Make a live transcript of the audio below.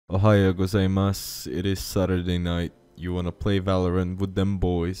Ohio gozaimasu. It is Saturday night. You wanna play Valorant with them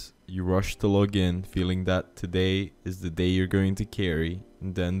boys. You rush to log in, feeling that today is the day you're going to carry.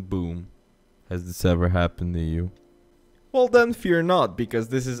 And then boom. Has this ever happened to you? Well then, fear not, because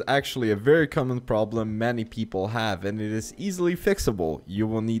this is actually a very common problem many people have, and it is easily fixable. You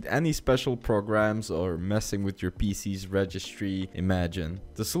won't need any special programs or messing with your PC's registry. Imagine.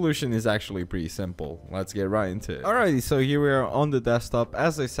 The solution is actually pretty simple. Let's get right into it. Alrighty, so here we are on the desktop.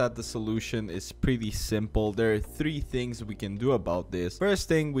 As I said, the solution is pretty simple. There are three things we can do about this. First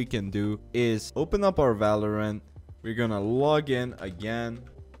thing we can do is open up our Valorant. We're gonna log in again.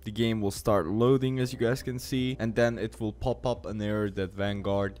 The game will start loading, as you guys can see, and then it will pop up an error that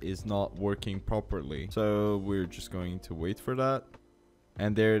Vanguard is not working properly. So we're just going to wait for that.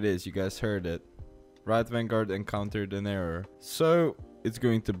 And there it is, you guys heard it. Right, Vanguard encountered an error. So it's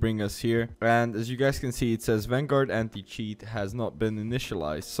going to bring us here, and as you guys can see, it says Vanguard anti-cheat has not been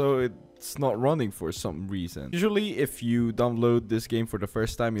initialized. So it's not running for some reason. Usually if you download this game for the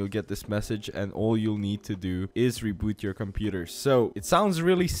first time, you'll get this message, and all you'll need to do is reboot your computer. So it sounds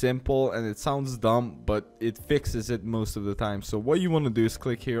really simple and it sounds dumb, but it fixes it most of the time. So what you want to do is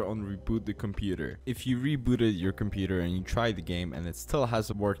click here on reboot the computer. If you rebooted your computer and you tried the game and it still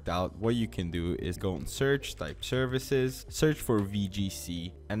hasn't worked out, what you can do is go and search, type services, search for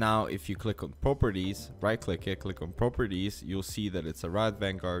VGC, and now if you click on properties, right click it, click on properties, you'll see that it's a Riot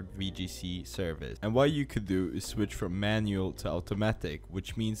Vanguard VGC service. And what you could do is switch from manual to automatic,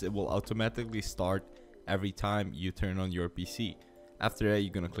 which means it will automatically start every time you turn on your PC. After that,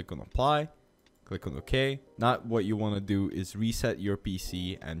 you're gonna click on apply, click on OK. Now what you want to do is reset your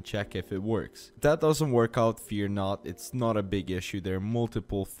PC and check if it works. If that doesn't work out, fear not, it's not a big issue. There are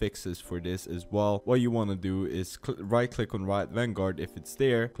multiple fixes for this as well. What you want to do is right click on Riot Vanguard. If it's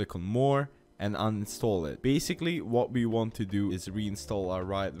there, click on more and uninstall it. Basically, what we want to do is reinstall our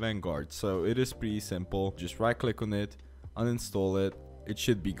Riot Vanguard. So it is pretty simple. Just right click on it, uninstall it. It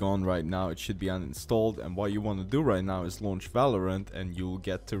should be gone right now. It should be uninstalled. And what you want to do right now is launch Valorant, and you'll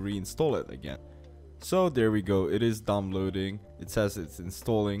get to reinstall it again. So there we go, it is downloading. It says it's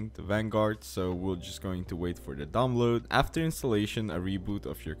installing the Vanguard, so we're just going to wait for the download. After installation, a reboot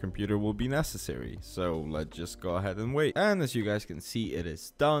of your computer will be necessary. So let's just go ahead and wait. And as you guys can see, it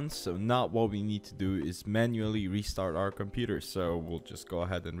is done. So now what we need to do is manually restart our computer. So we'll just go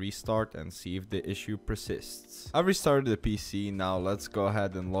ahead and restart and see if the issue persists. I've restarted the PC. Now let's go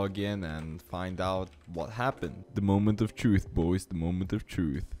ahead and log in and find out what happened. The moment of truth, boys, the moment of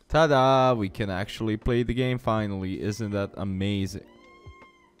truth. Ta-da! We can actually play the game finally. Isn't that amazing?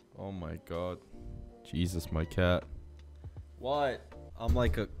 Oh my god. Jesus, my cat. What? I'm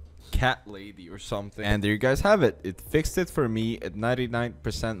like a cat lady or something. And there you guys have it. It fixed it for me. At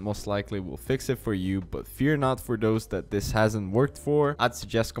 99% most likely will fix it for you. But fear not, for those that this hasn't worked for, I'd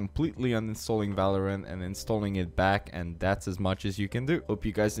suggest completely uninstalling Valorant and installing it back. And that's as much as you can do. Hope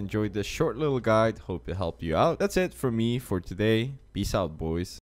you guys enjoyed this short little guide. Hope it helped you out. That's it for me for today. Peace out, boys.